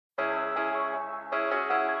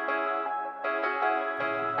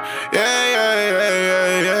Yeah.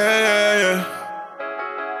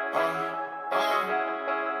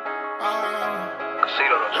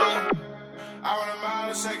 I want a mile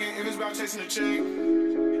a second if it's about chasing a chick.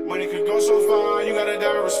 Money could go so far, you gotta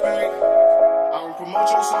die with respect. I will promote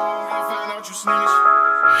your song and find out you snitch.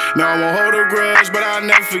 Now I won't hold a grudge, but I'll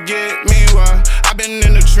never forget. Meanwhile, I've been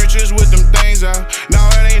in the trenches with them things out. Now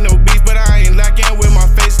it ain't no beef, but I ain't lacking with my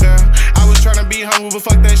face down. I was tryna be humble, but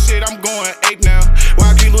fuck that shit, I'm going ape now.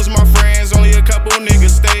 Why I keep losing my friends, only a couple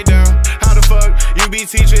niggas stay down. How the fuck you be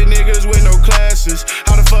teaching niggas with no classes?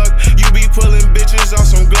 How the fuck you be pulling bitches off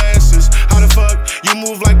some glasses? How the fuck you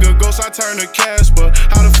move like a ghost, I turn to Casper?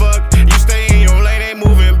 How the fuck you stay in your lane, ain't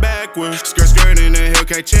moving backwards? Skirt in the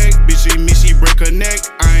Hellcat check, bitch see me, she break her neck.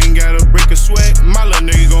 I ain't gotta break a sweat, my little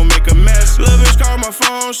nigga gon' make a mess. Lil' bitch call my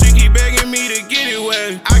phone, she keep begging me to get it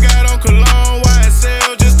wet. I got on cologne,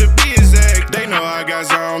 YSL, just to be exact. They know I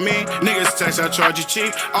got on me, niggas text, I charge you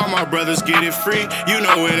cheap. All my brothers get it free, you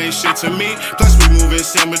know it ain't shit to me. Plus we move in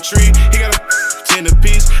symmetry, he got a 10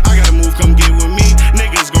 apiece. I gotta move, come get with me,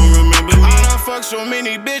 niggas gon' remember me. I done fucked so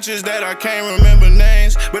many bitches that I can't remember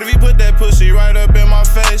names, but if you put that pussy right up in my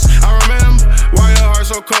face, I remember why your heart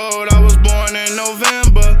so cold. I was born in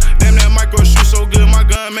November. Damn, that micro shoot so good, my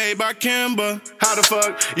gun made by Kimber. How the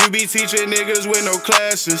fuck you be teaching niggas with no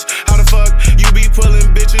classes? How the fuck you be pulling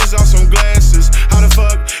bitches off some glasses? How the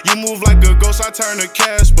fuck you move like a ghost, I turn to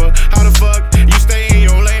Casper? How the fuck you stay in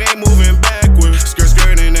your lane, ain't moving backwards?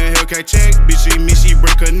 Skirt in the Hellcat check, bitch see me, she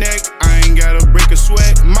break her neck. I ain't gotta break a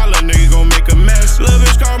sweat, my little nigga gon' make a mess. Lil'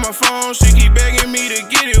 bitch call my phone, she keep begging me to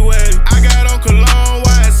get it wet.